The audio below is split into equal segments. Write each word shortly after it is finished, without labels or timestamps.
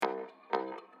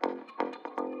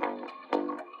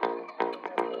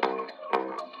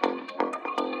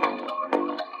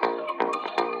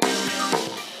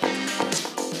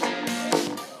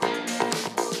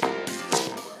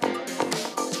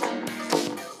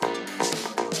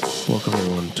Welcome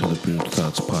everyone to the Brewed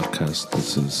Thoughts podcast.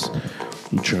 This is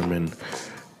German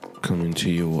coming to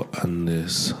you on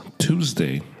this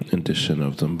Tuesday edition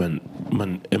of the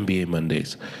NBA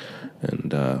Mondays.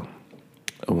 And I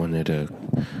wanted to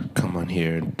come on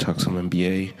here and talk some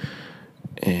NBA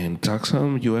and talk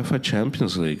some UEFA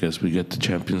Champions League as we get the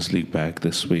Champions League back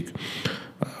this week.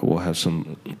 We'll have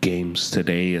some games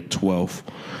today at 12.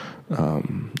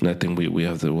 And I think we'll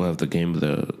have the game of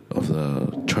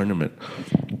the tournament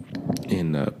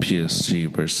in PSG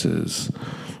versus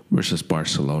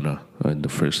Barcelona in the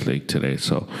first leg today.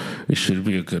 So it should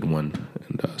be a good one.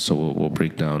 And so we'll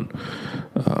break down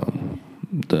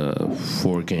the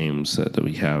 4 games that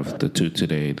we have: the 2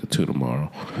 today, the 2 tomorrow,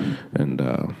 and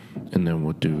then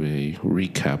we'll do a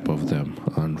recap of them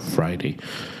on Friday.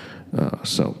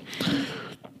 So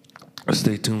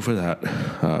stay tuned for that.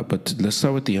 But let's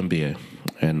start with the NBA.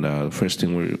 And the first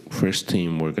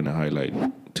team we're going to highlight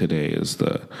today is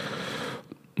the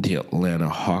Atlanta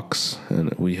Hawks.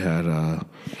 And we had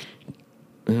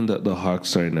and the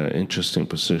Hawks are in an interesting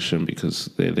position because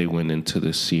they went into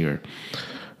this year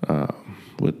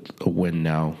with a win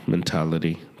now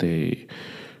mentality. They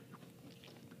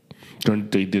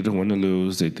didn't want to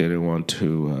lose. They didn't want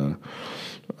to.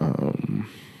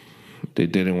 They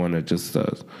didn't want to just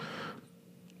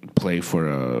play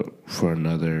for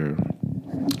another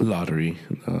lottery.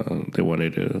 They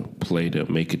wanted to play to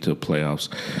make it to the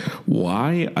playoffs.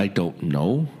 Why? I don't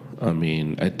know. I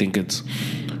mean, I think it's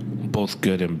both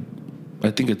good, and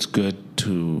I think it's good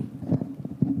to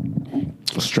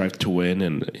strive to win.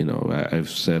 And I've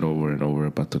said over and over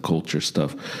about the culture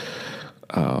stuff.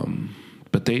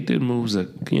 But they did moves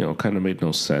that kind of made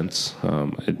no sense.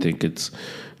 I think it's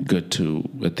good to.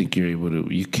 I think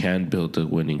you can build a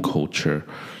winning culture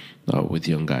with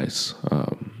young guys,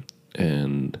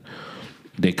 and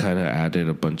they kind of added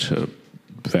a bunch of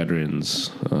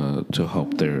veterans to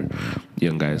help their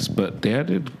young guys. But they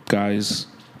added guys,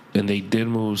 and they did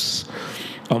moves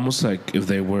almost like if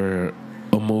they were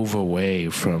a move away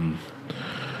from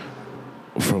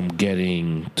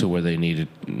getting to where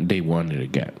they wanted to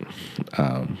get.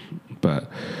 But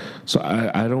so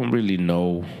I don't really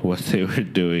know what they were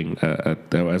doing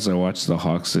as I watched the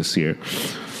Hawks this year.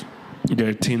 They're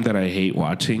a team that I hate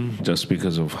watching just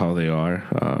because of how they are,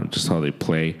 just how they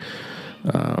play.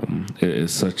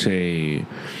 It's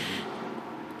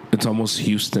almost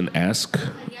Houston-esque,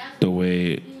 the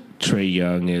way Trae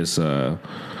Young is.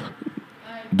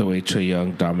 The way Trae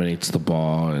Young dominates the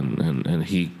ball and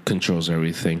he controls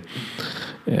everything,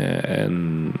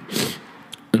 and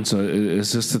so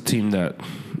it's just a team that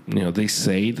they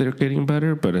say they're getting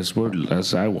better, but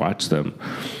as I watch them,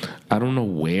 I don't know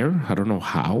where, I don't know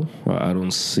how, I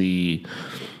don't see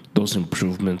those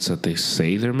improvements that they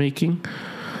say they're making,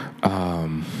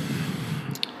 and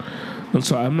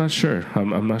so I'm not sure.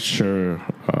 I'm not sure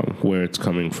where it's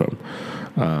coming from,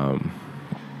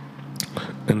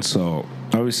 and so.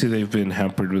 Obviously, they've been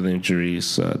hampered with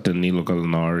injuries. Danilo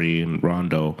Gallinari and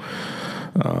Rondo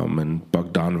and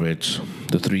Bogdanovic,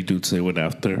 the 3 dudes they went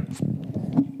after.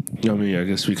 I mean, I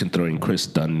guess we can throw in Chris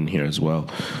Dunn in here as well.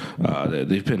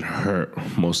 They've been hurt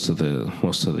most of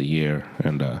the year,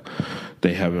 and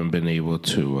they haven't been able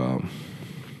to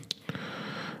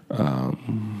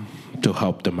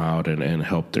help them out and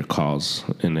help their cause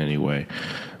in any way.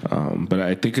 But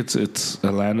I think it's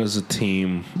Atlanta's a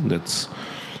team that's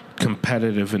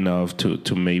competitive enough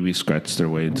to maybe scratch their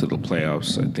way into the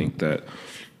playoffs. I think that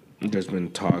there's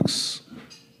been talks,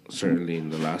 certainly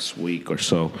in the last week or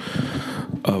so,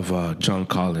 of John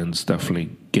Collins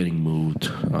definitely getting moved.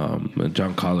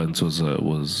 John Collins is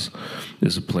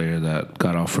a player that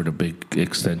got offered a big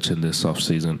extension this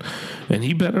offseason, and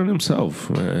he bet on himself.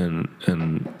 And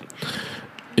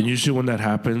usually when that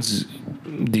happens,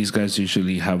 these guys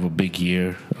usually have a big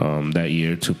year that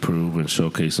year to prove and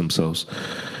showcase themselves.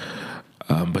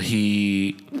 But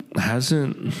he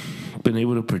hasn't been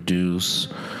able to produce.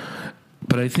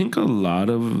 But I think a lot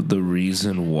of the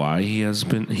reason why he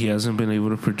hasn't been able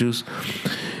to produce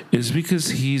is because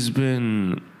he's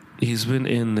been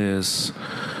in this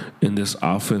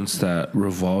offense that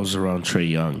revolves around Trae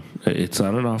Young. It's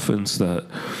not an offense that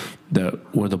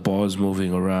where the ball is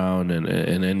moving around and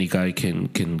any guy can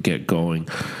get going.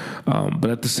 But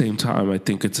at the same time, I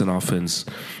think it's an offense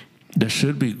that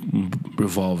should be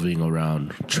revolving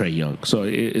around Trae Young. So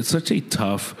it's such a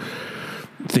tough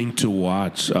thing to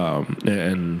watch,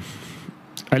 and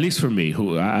at least for me,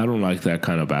 who I don't like that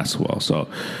kind of basketball. So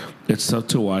it's tough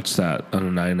to watch that on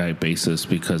a night-night basis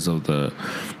because of the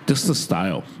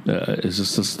style. It's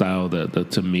just a style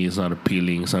that to me is not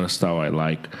appealing. It's not a style I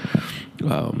like.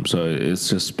 So it's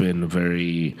just been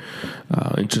very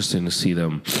interesting to see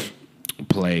them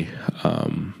play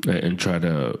and try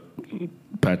to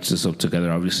patch this up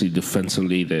together. Obviously,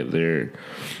 defensively,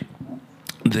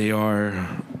 they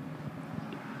are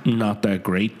not that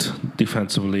great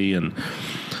defensively, and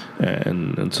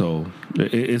so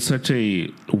it's such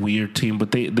a weird team,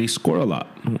 but they score a lot,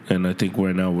 and I think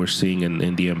right now we're seeing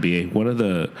in the NBA one of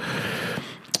the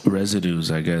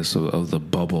residues, I guess, of the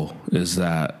bubble is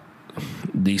that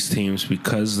these teams,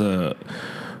 because the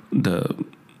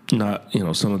not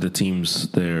some of the teams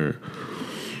their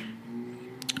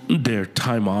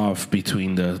time off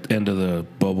between the end of the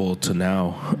bubble to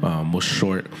now was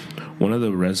short. One of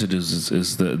the residues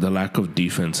is the lack of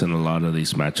defense in a lot of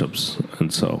these matchups,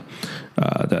 and so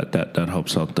that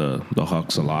helps out the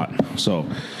Hawks a lot. So,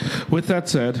 with that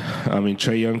said, I mean,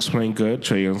 Trae Young's playing good.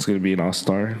 Trae Young's going to be an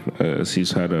all-star as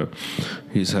he's had a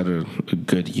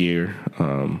good year.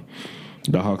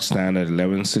 The Hawks stand at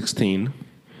 11-16,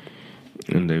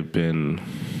 and they're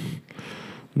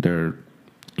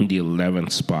in the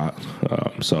 11th spot.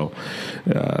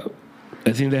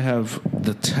 I think they have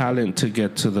the talent to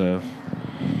get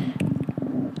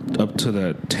up to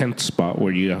the 10th spot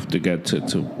where you have to get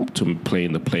to play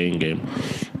in the playing game.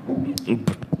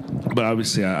 But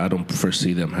obviously, I don't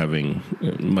foresee them having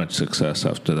much success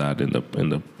after that in the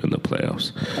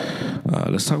playoffs.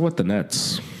 Let's talk about the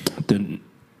Nets.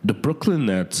 The Brooklyn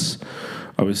Nets,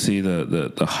 obviously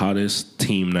the hottest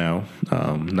team now.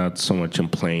 Not so much in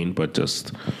playing, but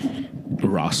just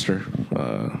roster.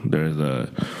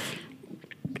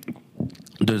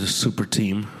 They're the super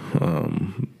team,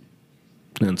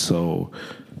 and so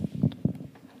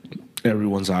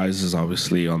everyone's eyes is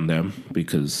obviously on them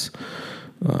because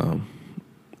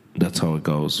that's how it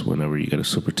goes whenever you get a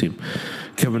super team.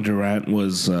 Kevin Durant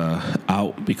was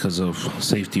out because of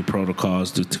safety protocols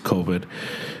due to COVID.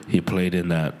 He played in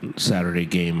that Saturday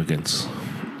game against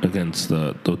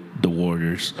the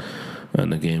Warriors,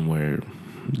 and the game where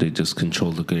they just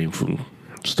controlled the game from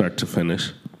start to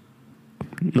finish.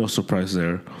 No surprise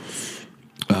there.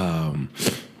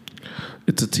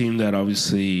 It's a team that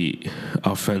obviously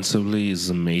offensively is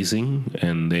amazing,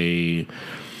 and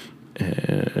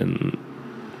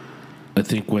I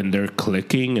think when they're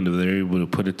clicking and they're able to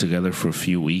put it together for a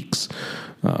few weeks,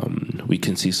 we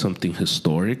can see something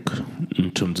historic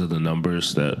in terms of the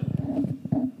numbers that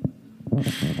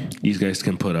these guys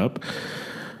can put up.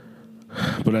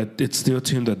 But it's still a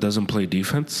team that doesn't play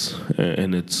defense,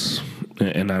 and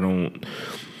I don't.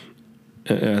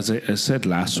 As I said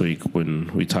last week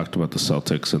when we talked about the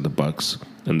Celtics and the Bucks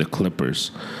and the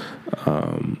Clippers,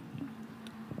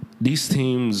 these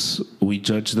teams, we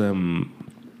judge them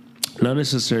not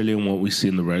necessarily on what we see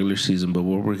in the regular season, but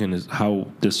how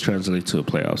this translates to the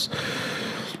playoffs.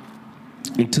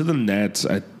 And to the Nets,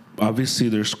 obviously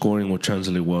their scoring will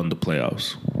translate well in the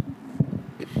playoffs,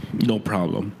 no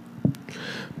problem.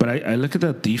 But I look at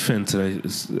that defense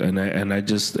and I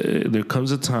just there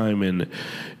comes a time in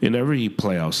every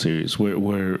playoff series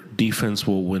where defense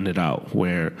will win it out,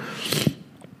 where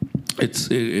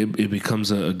it becomes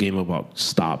a game about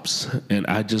stops, and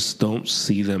I just don't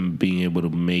see them being able to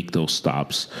make those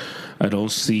stops. I don't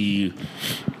see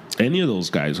any of those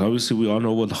guys. Obviously, we all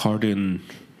know what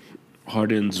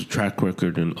Harden's track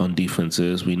record on defense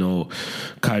is. We know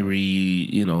Kyrie,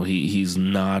 he's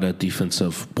not a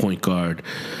defensive point guard.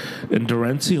 And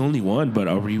Durant's the only one, but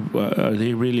are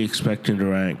they really expecting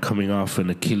Durant coming off an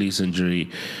Achilles injury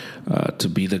to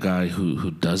be the guy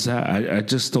who does that? I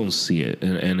just don't see it.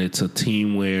 And it's a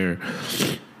team where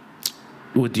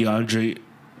with DeAndre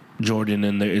Jordan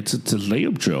in there, it's a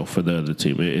layup drill for the other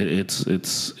team.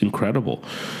 It's incredible.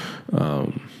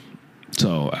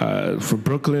 So for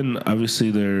Brooklyn,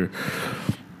 obviously they're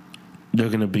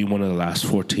going to be one of the last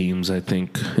four teams, I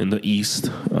think, in the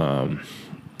East, and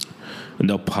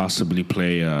they'll possibly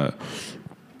play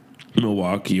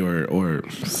Milwaukee or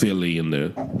Philly in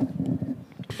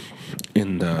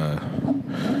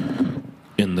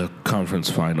the conference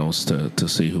finals to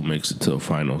see who makes it to the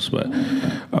finals. But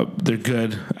they're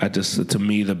good. To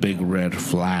me, the big red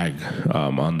flag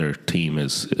on their team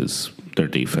is their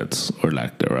defense or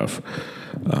lack thereof.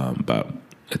 But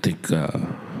I think,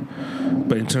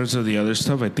 but in terms of the other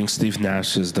stuff, I think Steve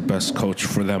Nash is the best coach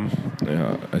for them.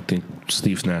 I think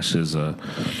Steve Nash's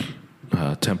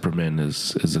temperament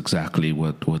is exactly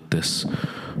what this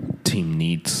team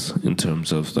needs in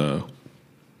terms of the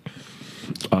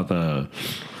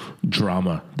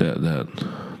drama that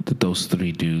those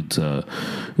three dudes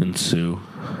ensue.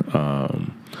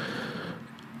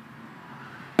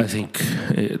 I think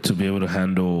to be able to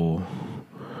handle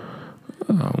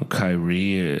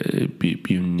Kyrie,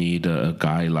 you need a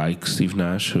guy like Steve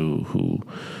Nash who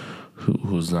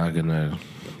who's not gonna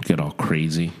get all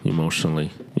crazy emotionally,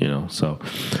 So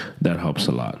that helps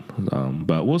a lot.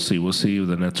 But we'll see. We'll see if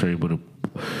the Nets are able to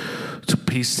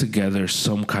piece together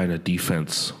some kind of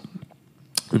defense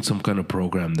and some kind of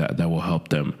program that will help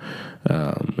them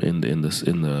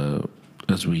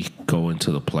as we go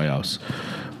into the playoffs.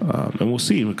 And we'll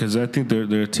see, because I think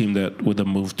they're a team that with a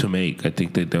move to make. I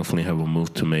think they definitely have a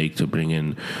move to make to bring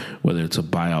in, whether it's a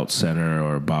buyout center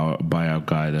or a buyout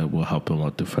guy that will help them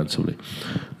out defensively.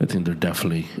 I think they're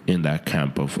definitely in that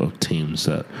camp of teams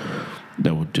that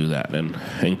would do that and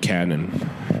can, and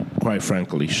quite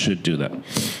frankly should do that.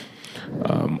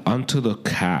 Onto the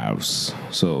Cavs.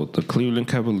 So the Cleveland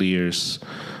Cavaliers,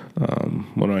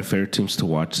 one of my favorite teams to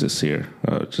watch this year.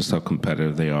 Just how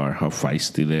competitive they are, how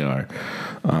feisty they are.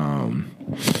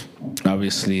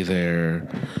 Obviously, their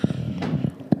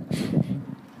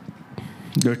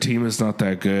team is not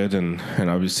that good, and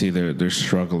obviously they're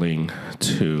struggling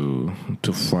to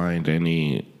find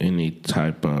any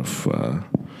type of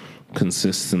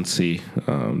consistency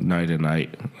night and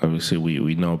night. Obviously,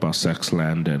 we know about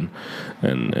Sexland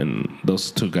and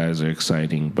those two guys are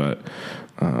exciting, but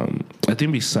I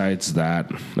think besides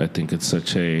that, I think it's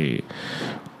such a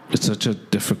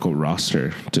difficult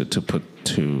roster to put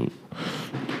to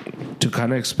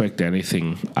kind of expect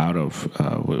anything out of.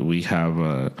 We have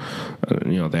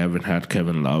they haven't had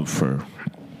Kevin Love for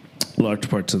large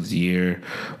parts of the year.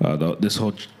 This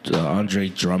whole Andre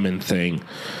Drummond thing,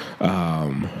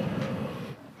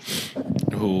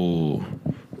 who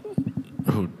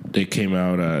they came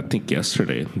out I think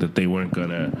yesterday that they weren't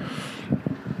going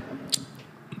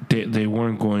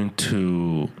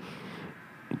to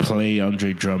play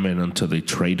Andre Drummond until they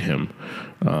trade him,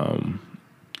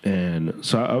 and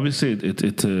so obviously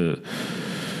it's a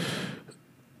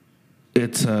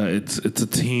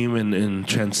team in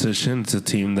transition. It's a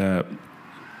team that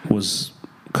was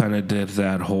kind of did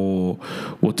that whole,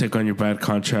 we'll take on your bad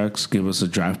contracts, give us a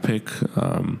draft pick,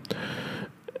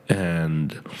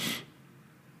 and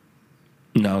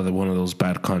now that one of those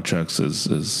bad contracts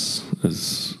is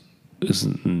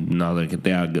now they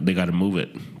got to move it.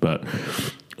 But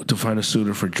to find a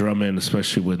suitor for Drummond,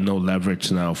 especially with no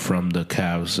leverage now from the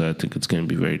Cavs, I think it's going to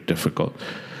be very difficult.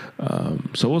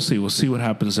 So we'll see. We'll see what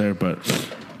happens there. But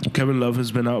Kevin Love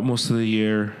has been out most of the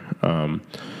year, and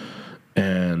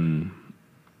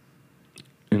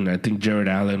I think Jared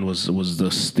Allen was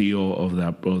the steal of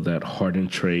that Harden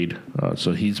trade.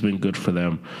 So he's been good for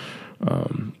them.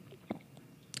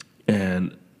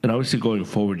 And obviously going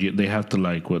forward, they have to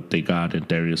like what they got in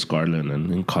Darius Garland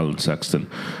and Colin Sexton,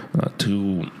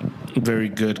 two very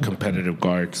good competitive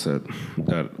guards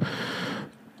that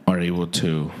are able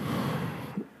to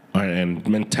and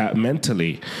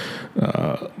mentally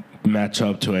match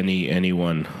up to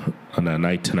anyone on a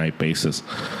night-to-night basis.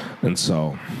 And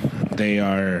so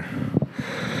they're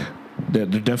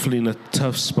definitely in a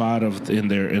tough spot in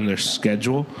their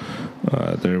schedule.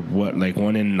 They're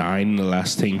 1-9 in the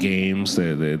last 10 games.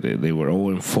 They were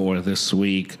 0-4 this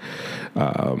week,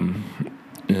 and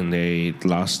they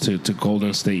lost to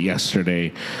Golden State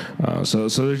yesterday. So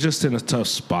they're just in a tough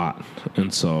spot,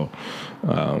 and so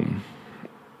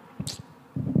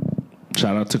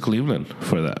shout out to Cleveland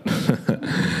for that.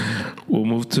 We'll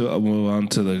move on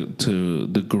to the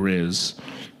Grizz,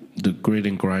 the grit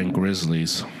and grind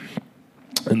Grizzlies.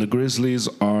 And the Grizzlies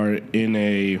are in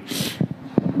a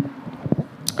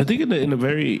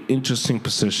very interesting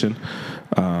position.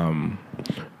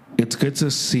 It's good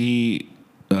to see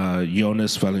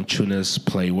Jonas Valanciunas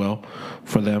play well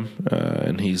for them,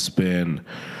 and he's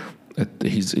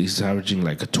averaging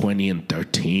like a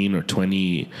 20-13 or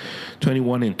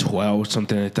 21-12,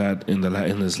 something like that in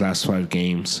his last 5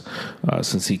 games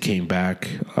since he came back.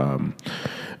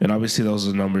 And obviously those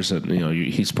are numbers that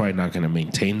he's probably not going to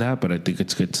maintain that, but I think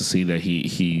it's good to see that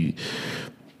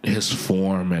his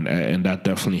form and that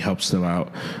definitely helps them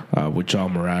out with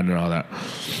John Moran and all that.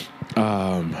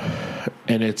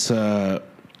 And it's a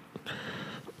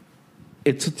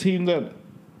team that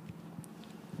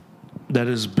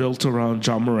is built around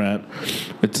John Morant.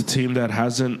 It's a team that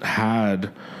hasn't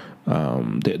had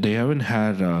they haven't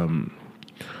had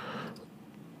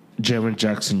Jaren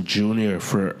Jackson Jr.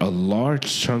 for a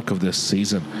large chunk of this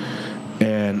season,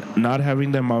 and not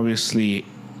having them obviously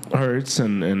hurts,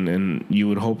 and you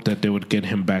would hope that they would get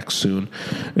him back soon.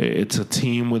 It's a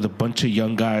team with a bunch of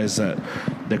young guys that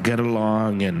get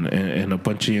along, and a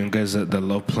bunch of young guys that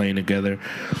love playing together.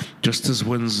 Justice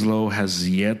Winslow has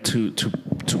yet to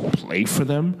play for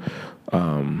them,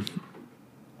 and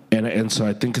so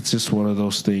I think it's just one of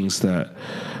those things that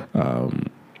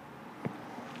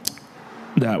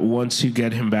that once you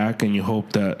get him back, and you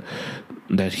hope that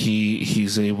that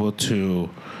he's able to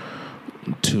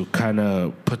kind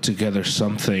of put together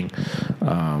something.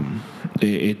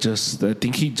 It just, I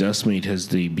think he just made his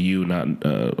debut not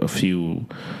a few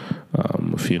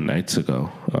nights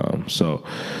ago. So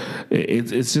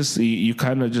it's just, you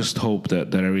kind of just hope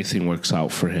that everything works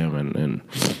out for him, and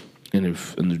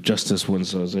if Justice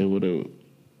Winslow is able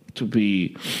to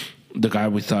be the guy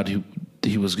we thought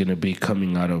he was going to be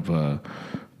coming out of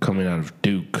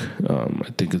Duke. I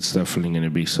think it's definitely going to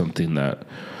be something that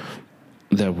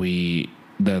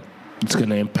it's going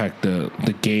to impact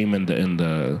the game and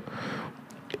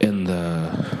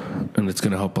it's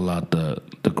going to help a lot the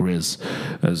Grizz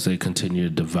as they continue to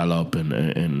develop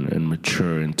and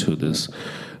mature into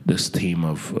this team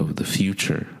of the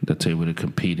future that's able to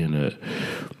compete in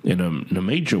a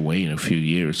major way in a few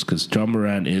years, because Ja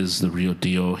Morant is the real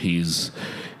deal. He is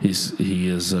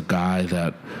a guy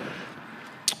that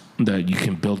you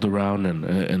can build around,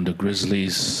 and the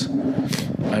Grizzlies,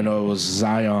 I know it was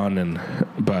Zion,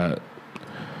 but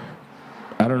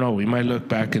I don't know, we might look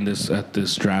back at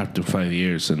this draft in 5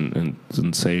 years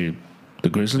and say the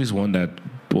Grizzlies won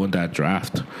that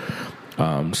draft.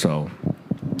 So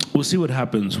we'll see what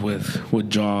happens with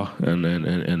Ja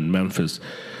and Memphis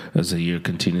as the year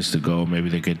continues to go. Maybe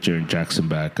they get Jaren Jackson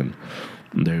back and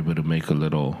they're able to make a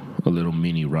little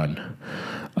mini run.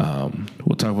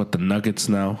 We'll talk about the Nuggets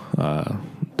now.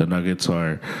 The Nuggets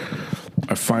are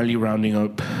finally rounding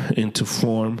up into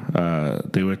form.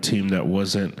 They were a team that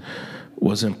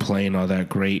wasn't playing all that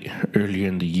great earlier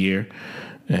in the year,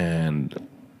 and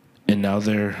now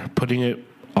they're putting it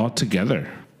all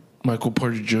together. Michael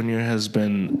Porter Jr.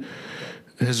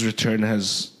 his return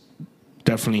has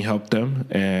definitely helped them,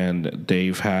 and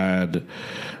they've had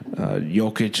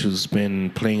Jokic, who's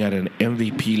been playing at an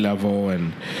MVP level,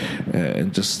 and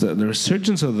just the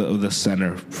resurgence of the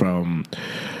center from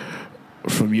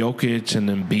Jokic and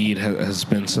Embiid has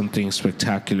been something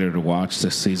spectacular to watch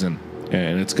this season,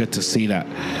 and it's good to see that.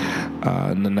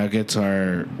 And the Nuggets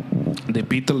they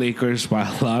beat the Lakers by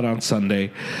a lot on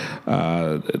Sunday.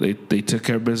 They took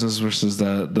care of business versus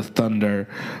the Thunder,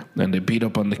 and they beat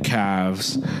up on the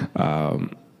Cavs.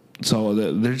 So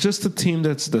they're just a team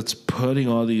that's putting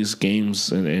all these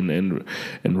games and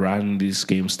riding these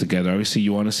games together. Obviously,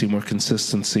 you want to see more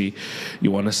consistency.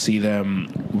 You want to see them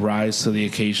rise to the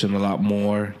occasion a lot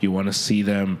more. You want to see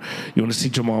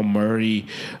Jamal Murray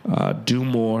do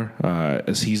more,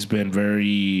 as he's been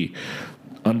very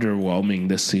underwhelming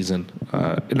this season.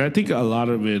 And I think a lot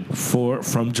of it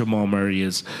from Jamal Murray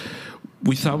is,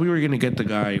 we thought we were going to get the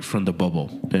guy from the bubble,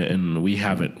 and we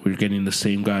haven't. We're getting the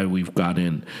same guy we've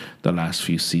gotten the last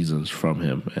few seasons from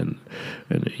him, and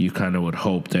you kind of would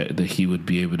hope that he would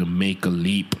be able to make a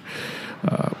leap,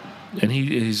 and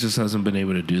he just hasn't been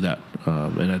able to do that.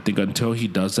 And I think until he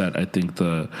does that, I think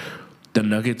the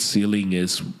Nuggets ceiling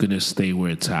is going to stay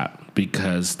where it's at,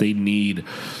 because they need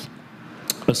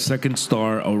a second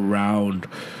star around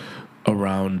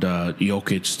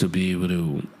Jokic to be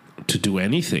able to do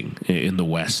anything in the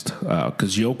West,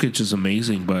 because Jokic is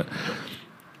amazing, but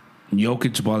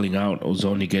Jokic balling out was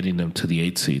only getting them to the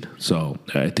 8th seed. So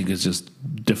I think it's just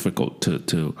difficult to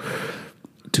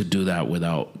do that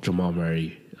without Jamal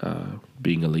Murray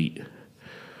being elite.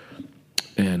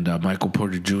 And Michael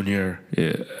Porter Jr.,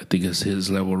 I think as his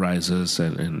level rises,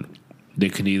 and they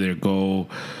can either go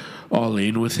all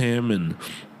in with him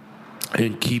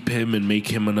and keep him and make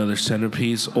him another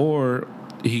centerpiece, or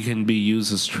he can be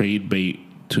used as trade bait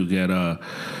to get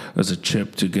as a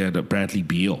chip to get a Bradley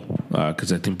Beal,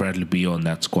 because I think Bradley Beal in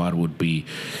that squad would be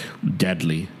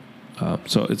deadly.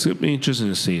 So it's going to be interesting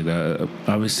to see.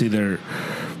 Obviously, the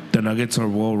Nuggets are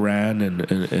well ran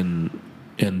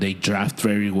and they draft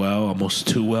very well, almost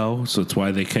too well. So it's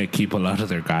why they can't keep a lot of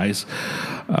their guys.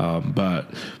 But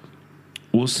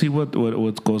we'll see what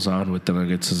goes on with the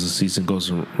Nuggets as the season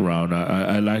goes around.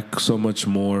 I like so much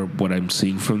more what I'm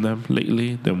seeing from them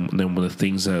lately than the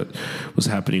things that was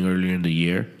happening earlier in the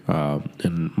year.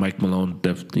 And Mike Malone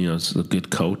definitely is a good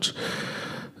coach.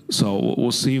 So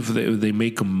we'll see if they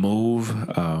make a move.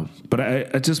 But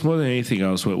I just, more than anything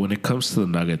else, when it comes to the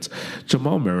Nuggets,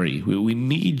 Jamal Murray, we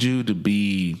need you to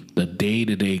be the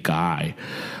day-to-day guy.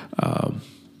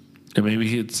 And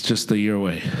maybe it's just a year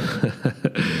away.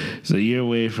 It's a year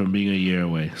away from being a year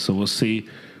away. So we'll see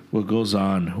what goes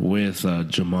on with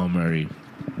Jamal Murray.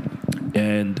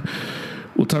 And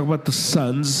we'll talk about the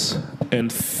Suns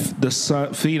and the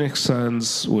Phoenix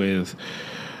Suns with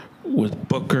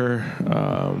Booker,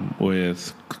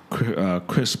 with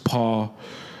Chris Paul,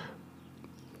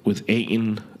 with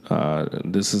Ayton.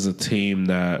 This is a team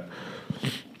that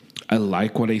I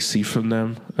like what I see from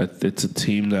them. It's a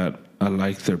team that I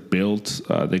like their build.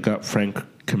 They got Frank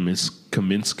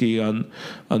Kaminsky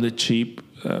on the cheap,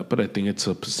 but I think it's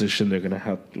a position they're going to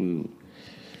have to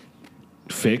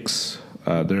fix.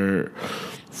 They're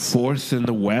fourth in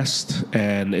the West,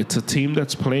 and it's a team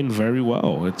that's playing very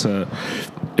well. It's a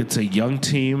young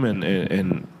team,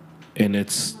 and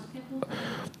it's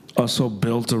also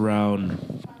built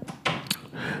around.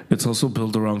 It's also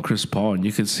built around Chris Paul, and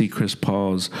you can see Chris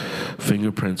Paul's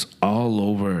fingerprints all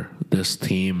over this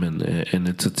team, and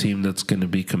it's a team that's going to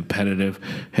be competitive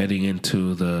heading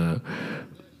into the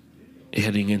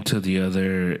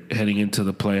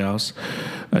playoffs.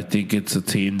 I think it's a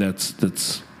team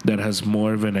that has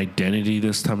more of an identity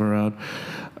this time around,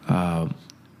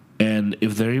 and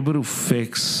if they're able to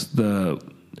fix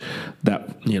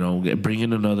bring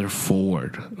in another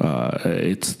forward,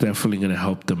 it's definitely going to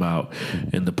help them out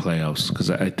in the playoffs,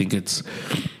 because I think it's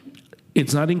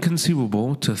not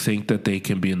inconceivable to think that they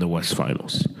can be in the West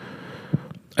Finals.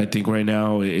 I think right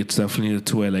now it's definitely the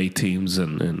two LA teams,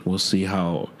 and we'll see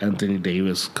how Anthony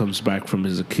Davis comes back from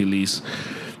his Achilles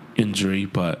injury,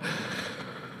 but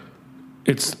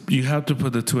you have to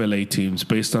put the two LA teams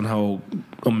based on how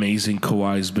amazing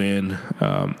Kawhi's been,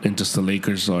 and just the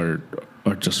Lakers are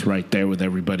just right there with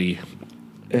everybody,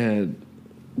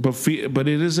 but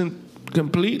it isn't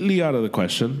completely out of the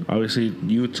question. Obviously,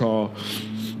 Utah,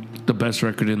 the best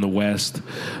record in the West,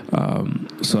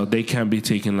 so they can't be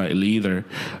taken lightly either.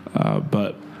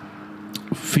 But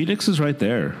Phoenix is right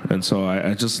there, and so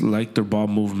I just like their ball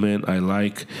movement. I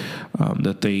like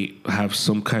that they have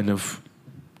some kind of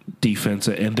defense,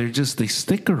 and they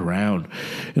stick around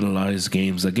in a lot of these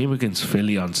games. The game against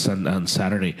Philly on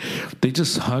Saturday, they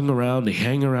just hang around,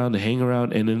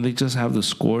 and then they just have the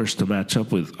scores to match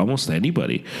up with almost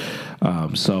anybody.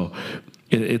 So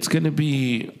it's going to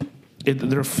be.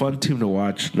 They're a fun team to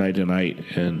watch night to night,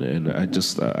 and I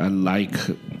like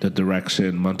the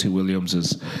direction Monty Williams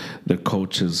is. The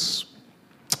coach has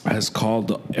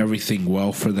called everything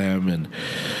well for them, and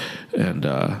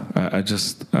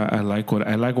I like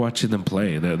watching them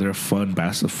play. They're a fun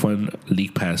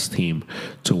league pass team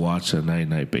to watch on a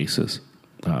night-to-night basis.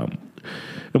 And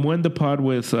we'll end the pod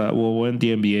with we'll end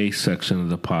the NBA section of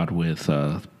the pod with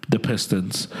the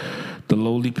Pistons, the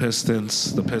lowly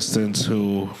Pistons, the Pistons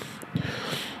who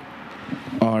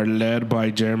are led by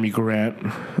Jeremy Grant,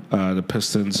 the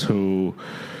Pistons who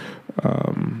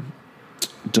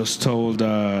just told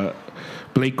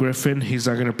Blake Griffin he's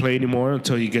not going to play anymore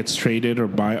until he gets traded or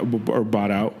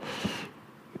bought out.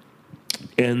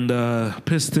 And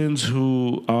Pistons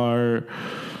who are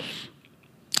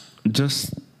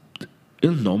just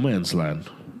in no man's land.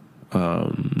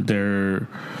 Their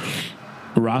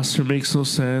roster makes no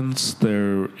sense.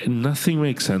 Nothing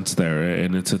makes sense there,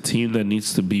 and it's a team that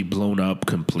needs to be blown up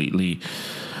completely.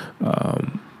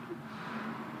 And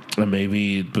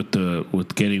maybe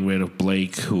with getting rid of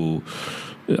Blake, who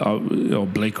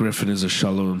Blake Griffin is a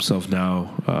shell of himself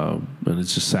now, and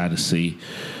it's just sad to see.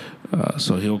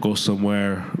 So he'll go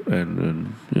somewhere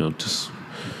and just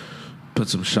put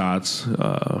some shots.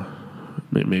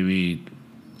 Maybe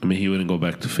he wouldn't go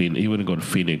back to Phoenix. He wouldn't go to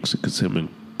Phoenix because him and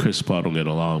Chris Paul don't get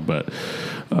along. But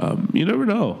you never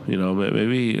know.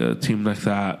 Maybe a team like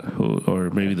that, or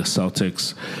maybe the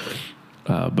Celtics.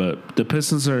 But the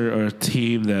Pistons are a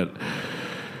team that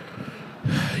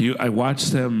I watch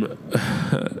them,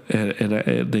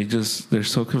 and they're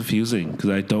so confusing because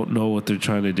I don't know what they're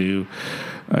trying to do.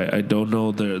 I don't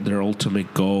know their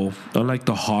ultimate goal. Unlike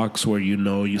the Hawks, where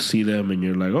you see them and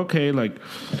you're like, okay, like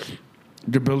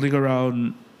they're building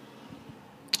around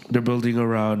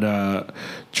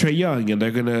Trae Young, and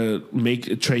they're gonna make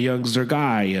Trae Young's their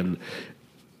guy, and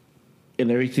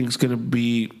everything's gonna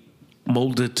be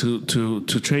molded to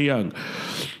Trae Young.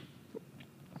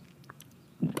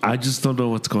 I just don't know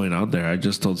what's going on there. I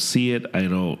just don't see it. I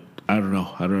don't know.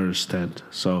 I don't understand.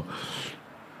 So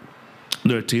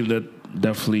they're a team that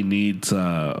definitely needs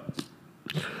a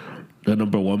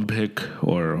number one pick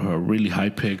or a really high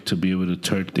pick to be able to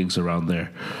turn things around there.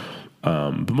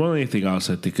 But more than anything else,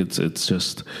 I think it's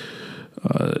just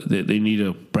they need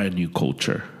a brand new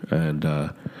culture. And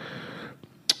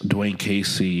Dwayne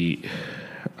Casey,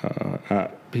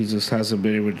 he just hasn't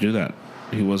been able to do that.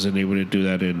 He wasn't able to do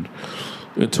that in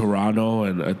Toronto,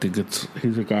 and I think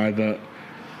he's a guy that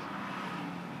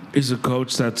is a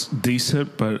coach that's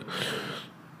decent, but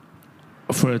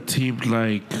for a team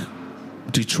like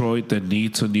Detroit that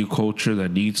needs a new culture,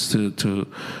 that needs to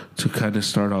kind of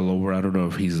start all over, I don't know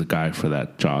if he's the guy for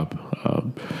that job.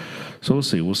 So we'll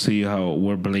see. We'll see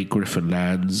where Blake Griffin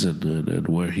lands and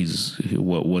where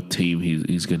what team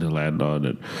he's going to land on,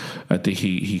 and I think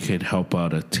he can help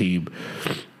out a team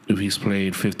if he's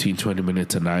played 15, 20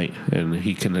 minutes a night, and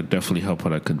he can definitely help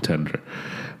on a contender.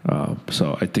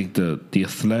 So I think the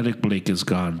athletic Blake is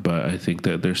gone, but I think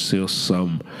that there's still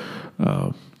some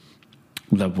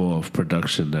level of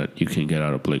production that you can get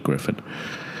out of Blake Griffin.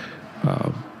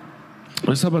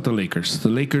 Let's talk about the Lakers. The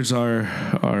Lakers are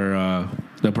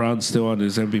LeBron's still on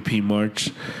his MVP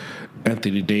march.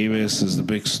 Anthony Davis is the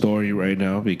big story right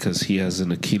now because he has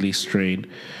an Achilles strain.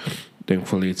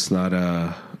 Thankfully, it's not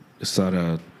a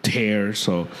tear,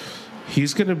 so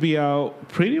he's going to be out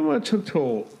pretty much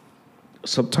until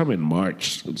sometime in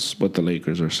March. That's what the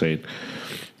Lakers are saying,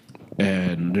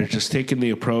 and they're just taking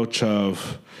the approach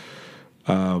of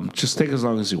just take as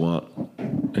long as you want.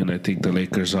 And I think the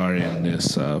Lakers are in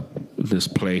this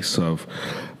place of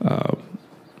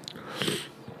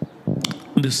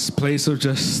just we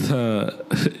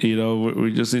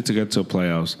just need to get to the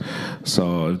playoffs.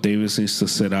 So if Davis needs to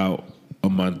sit out a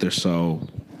month or so,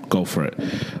 go for it.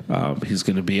 He's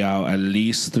going to be out at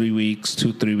least 3 weeks,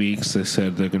 2-3 weeks. They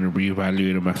said they're going to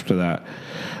reevaluate him after that.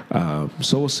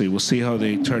 So we'll see. We'll see how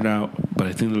they turn out. But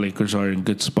I think the Lakers are in a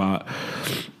good spot.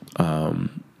 And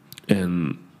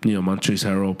Montrezl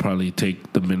Harrell will probably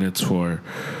take the minutes for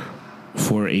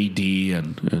AD,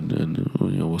 and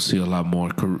we'll see a lot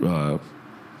more.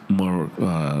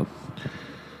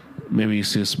 Maybe you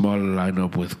see a smaller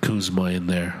lineup with Kuzma in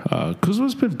there.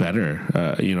 Kuzma's been better.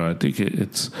 I think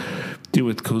it's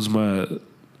with Kuzma,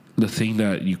 the thing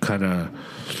that you kind of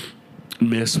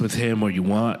miss with him, or you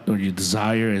want, or you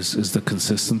desire, is the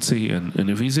consistency. And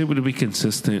if he's able to be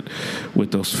consistent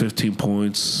with those 15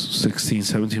 points, 16,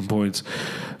 17 points,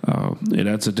 it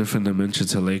adds a different dimension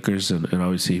to Lakers, and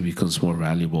obviously he becomes more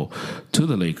valuable to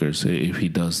the Lakers if he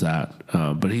does that.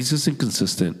 But he's just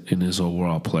inconsistent in his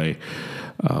overall play.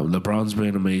 LeBron's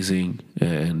been amazing,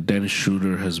 and Dennis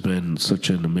Schroeder has been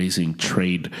such an amazing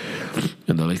trade,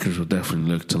 and the Lakers will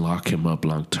definitely look to lock him up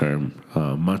long term.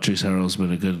 Montrezl Harrell's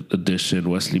been a good addition.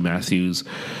 Wesley Matthews.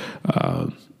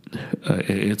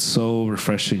 It's so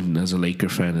refreshing as a Laker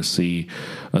fan to see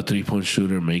a 3-point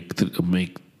shooter make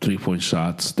 3-point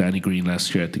shots. Danny Green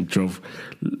last year, I think, drove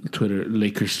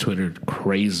Lakers Twitter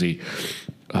crazy.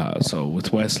 So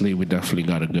with Wesley, we definitely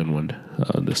got a good one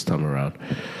this time around.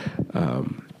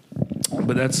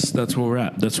 But that's where we're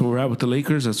at. That's where we're at with the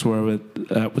Lakers. That's where we're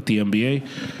at with the NBA.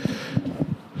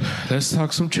 Let's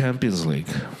talk some Champions League.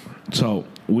 So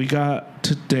we got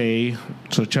today.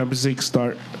 So Champions League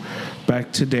start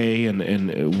back today,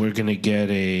 and we're gonna get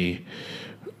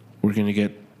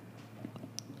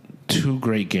 2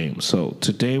 great games. So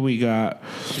today we got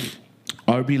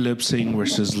RB Leipzig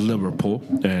versus Liverpool,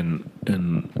 and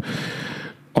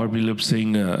RB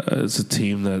Leipzig is a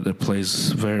team that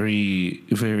plays very,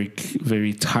 very,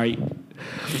 very tight.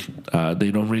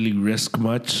 They don't really risk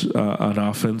much on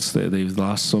offense. They've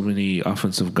lost so many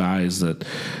offensive guys that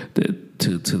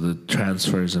to the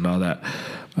transfers and all that.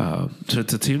 So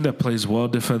it's a team that plays well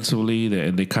defensively,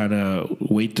 and they kind of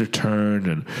wait their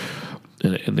turn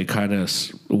and they kind of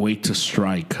wait to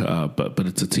strike. But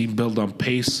it's a team built on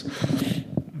pace,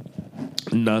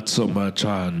 not so much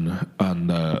on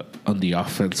the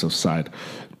offensive side.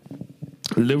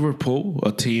 Liverpool,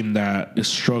 a team that is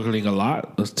struggling a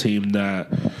lot, a team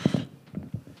that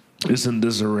is in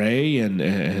disarray,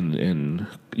 and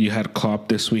you had Klopp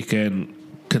this weekend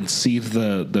concede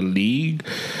the league.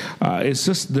 It's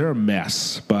just, they're a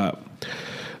mess, but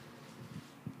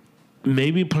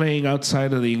maybe playing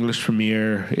outside of the English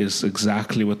Premier is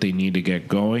exactly what they need to get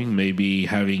going. Maybe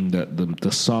having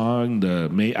the song,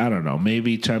 I don't know.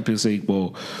 Maybe Champions League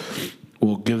will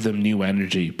give them new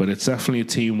energy. But it's definitely a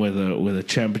team with a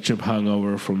championship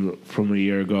hangover from a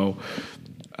year ago.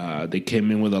 They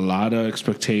came in with a lot of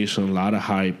expectation, a lot of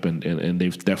hype, and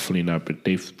they've definitely not. But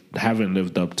they haven't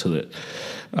lived up to it.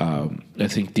 I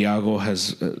think Thiago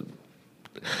has.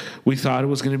 We thought it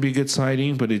was going to be a good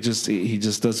signing, but he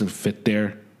just doesn't fit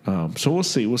there. So we'll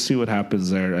see. We'll see what happens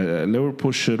there.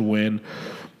 Liverpool should win.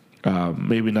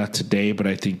 Maybe not today, but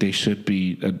I think they should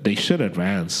be. They should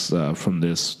advance from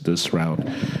this round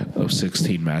of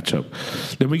 16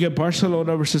 matchup. Then we get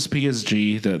Barcelona versus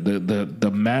PSG.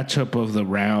 The matchup of the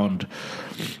round.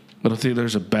 I don't think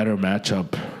there's a better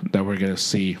matchup that we're gonna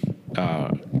see.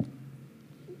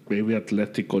 Maybe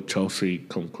Atletico Chelsea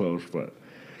come close, but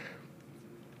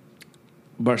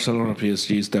Barcelona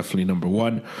PSG is definitely number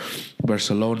one.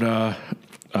 Barcelona.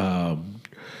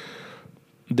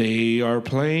 They are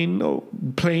playing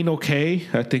okay.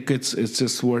 I think it's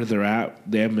just where they're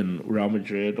at. Them and Real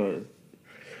Madrid are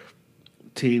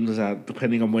teams that,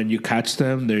 depending on when you catch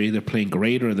them, they're either playing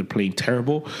great or they're playing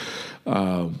terrible.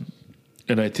 And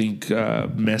and I think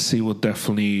Messi will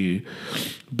definitely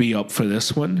be up for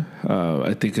this one.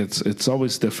 I think it's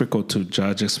always difficult to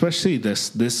judge, especially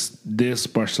this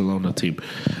Barcelona team.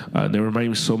 They remind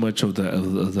me so much of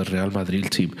the Real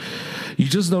Madrid team. You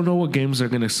just don't know what games they're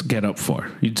going to get up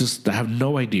for. You just have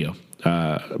no idea.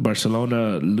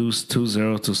 Barcelona lose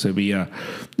 2-0 to Sevilla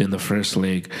in the first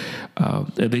leg, and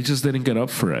they just didn't get up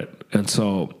for it. And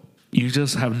so you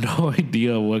just have no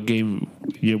idea what game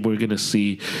we're going to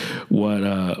see,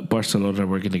 what Barcelona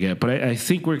we're going to get. But I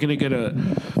think we're going to get a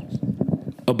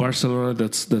Barcelona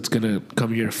that's going to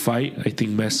come here to fight. I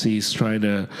think Messi's trying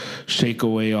to shake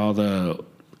away all the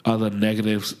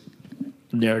narratives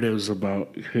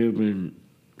about him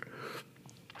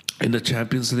in the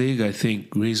Champions League. I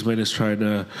think Griezmann is trying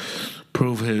to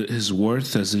prove his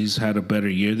worth, as he's had a better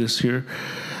year this year.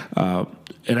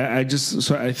 And I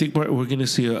think we're going to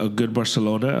see a good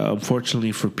Barcelona.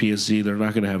 Unfortunately for PSG, they're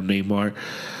not going to have Neymar,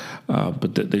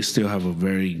 but they still have a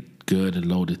very good and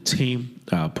loaded team.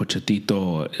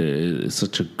 Pochettino is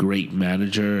such a great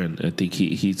manager, and I think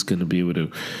he's going to be able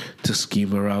to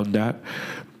scheme around that.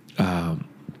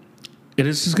 And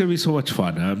it's just going to be so much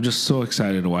fun. I'm just so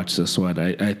excited to watch this one.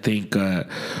 I think,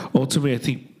 ultimately, I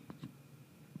think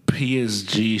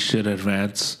PSG should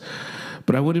advance,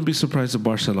 but I wouldn't be surprised if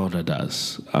Barcelona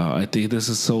does. I think this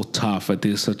is so tough. I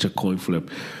think it's such a coin flip.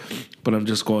 But I'm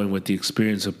just going with the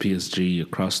experience of PSG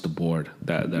across the board,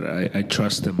 that I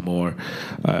trust them more.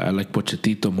 I like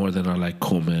Pochettino more than I like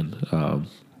Koeman.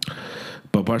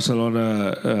 But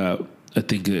Barcelona, I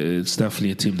think it's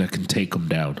definitely a team that can take them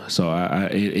down. So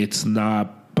it's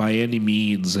not by any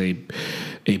means a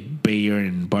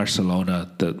Bayern Barcelona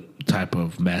the type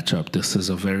of matchup. This is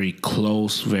a very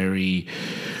close, very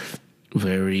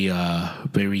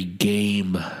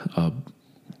game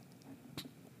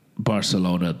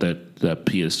Barcelona that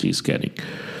PSG is getting.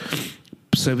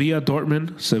 Sevilla,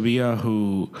 Dortmund. Sevilla,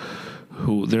 who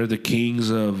they're the kings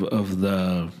of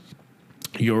the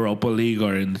Europa League,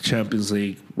 or in the Champions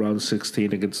League, round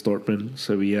 16 against Dortmund.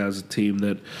 Sevilla is a team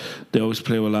that they always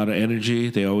play with a lot of energy.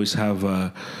 They always have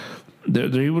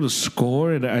they're able to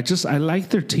score, and I like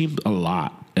their team a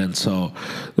lot. And so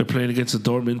they're playing against a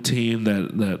Dortmund team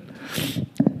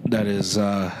that is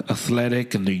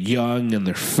athletic, and they're young, and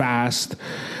they're fast,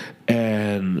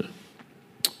 and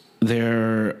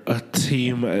they're a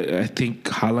team. I think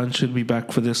Haaland should be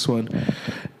back for this one,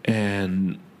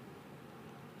 and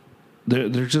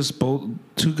they're just both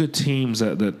two good teams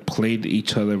that played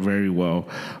each other very well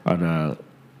on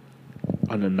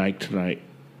a night-to-night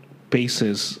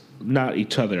basis. Not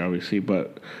each other, obviously,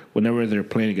 but whenever they're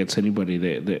playing against anybody,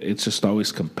 it's just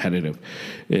always competitive.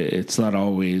 It's not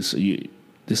always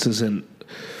this isn't.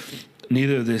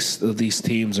 Neither of these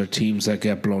teams are teams that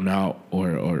get blown out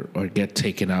or get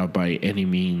taken out by any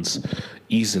means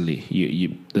easily.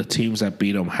 The teams that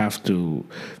beat them have to.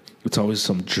 It's always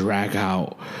some drag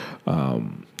out,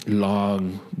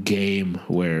 long game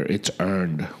where it's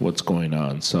earned what's going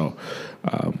on. So.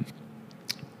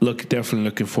 Definitely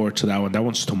looking forward to that one. That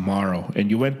one's tomorrow.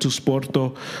 And Juventus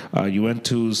Porto.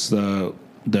 Juventus, they're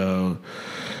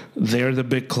the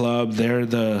big club. They're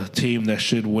the team that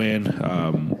should win.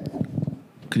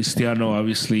 Cristiano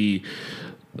obviously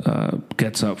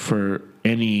gets up for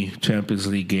any Champions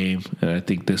League game, and I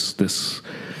think this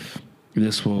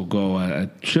will go.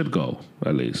 Should go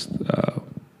at least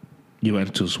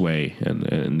Juventus' way,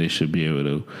 and they should be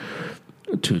able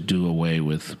to do away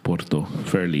with Porto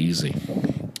fairly easy.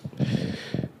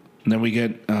 And then we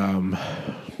get so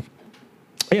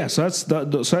that's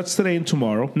today and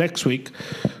tomorrow. Next week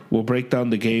we'll break down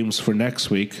the games for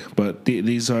next week, but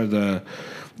these are the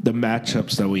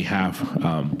matchups that we have.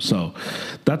 So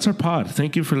that's our pod.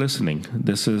 Thank you for listening.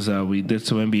 This is we did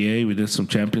some NBA, we did some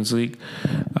Champions League,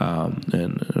 and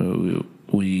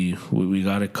we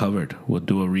got it covered. We'll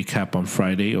do a recap on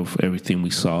Friday of everything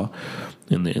we saw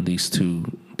in these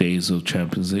 2 days of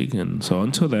Champions League. And so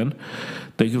until then,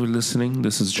 thank you for listening.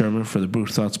 This is German for the Brewed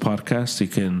Thoughts podcast. You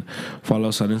can follow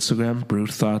us on Instagram,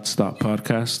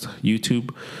 brewedthoughts.podcast,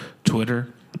 YouTube,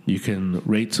 Twitter. You can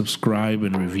rate, subscribe,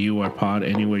 and review our pod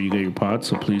anywhere you get your pod,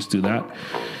 so please do that.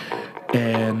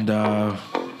 And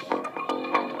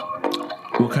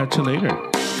we'll catch you later.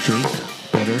 Drink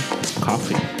better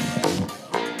coffee.